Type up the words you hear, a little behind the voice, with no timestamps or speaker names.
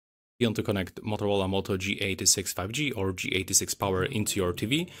You want to connect Motorola Moto G86 5G or G86 power into your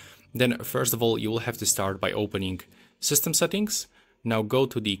TV, then first of all, you will have to start by opening System Settings. Now go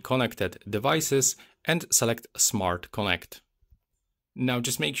to the Connected Devices and select Smart Connect. Now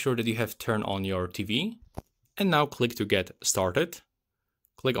just make sure that you have turned on your TV, and now click to get started.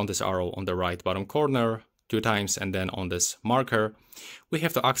 Click on this arrow on the right bottom corner 2 times and then on this marker. We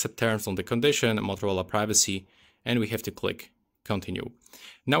have to accept terms on the condition, Motorola privacy, and we have to click continue.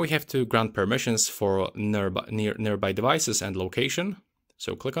 Now we have to grant permissions for nearby devices and location.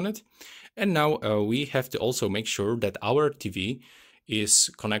 So click on it. And now we have to also make sure that our TV is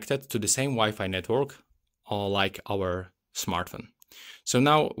connected to the same Wi-Fi network like our smartphone. So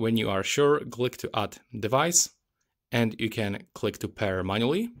now when you are sure, click to add device and you can click to pair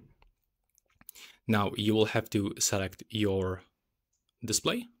manually. Now you will have to select your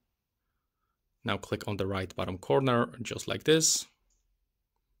display. Now click on the right bottom corner, just like this.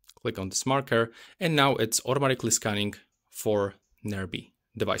 Click on this marker, and now it's automatically scanning for nearby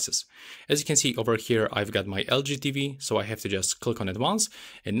devices. As you can see over here, I've got my LG TV, so I have to just click on it once.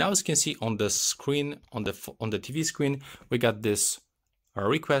 And now as you can see on the screen, on the TV screen, we got this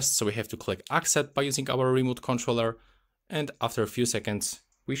request, so we have to click accept by using our remote controller. And after a few seconds,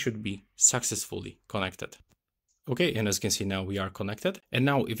 we should be successfully connected. Okay, and as you can see now we are connected. And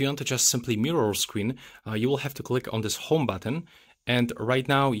now if you want to just simply mirror our screen, you will have to click on this home button. And right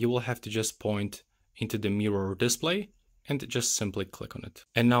now you will have to just point into the mirror display and just simply click on it.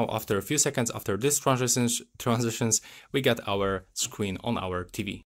 And now after a few seconds after this transitions, we got our screen on our TV.